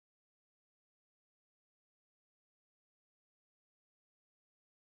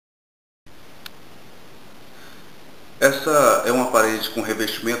Essa é uma parede com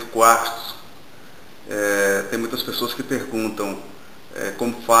revestimento quartzo. Tem muitas pessoas que perguntam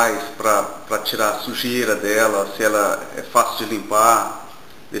como faz para tirar a sujeira dela, se ela é fácil de limpar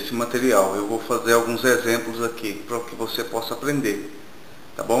desse material. Eu vou fazer alguns exemplos aqui para que você possa aprender,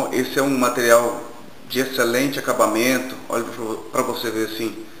 tá bom? Esse é um material de excelente acabamento. Olha para você ver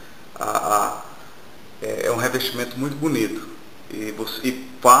assim, é um revestimento muito bonito e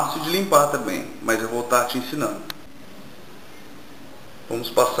fácil de limpar também, mas eu vou estar te ensinando. Vamos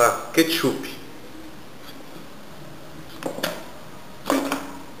passar ketchup.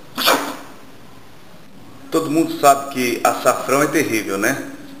 Todo mundo sabe que açafrão é terrível, né?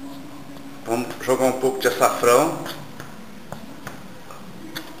 Vamos jogar um pouco de açafrão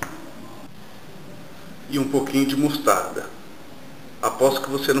e um pouquinho de mostarda. Aposto que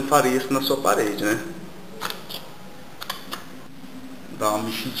você não faria isso na sua parede, né? Dá uma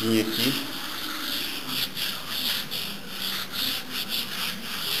mexidinha aqui.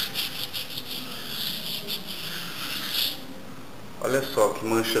 Olha só que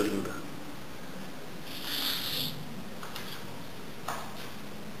mancha linda.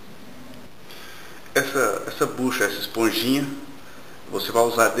 Essa bucha, essa esponjinha, você vai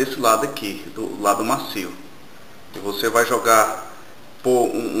usar desse lado aqui, do lado macio. E você vai pôr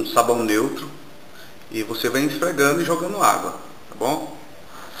um sabão neutro e você vem esfregando e jogando água, tá bom?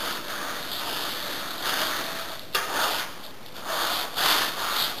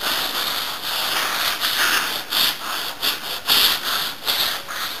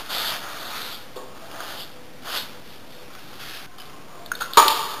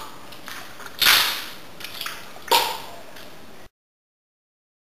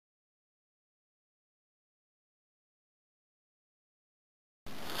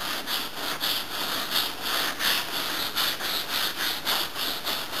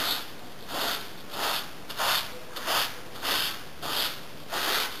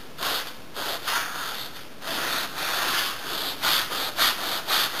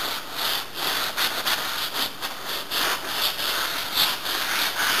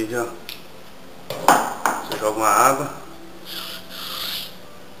 Você joga uma água.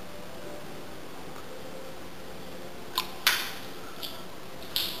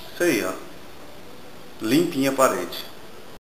 Isso aí, ó. Limpinha a parede.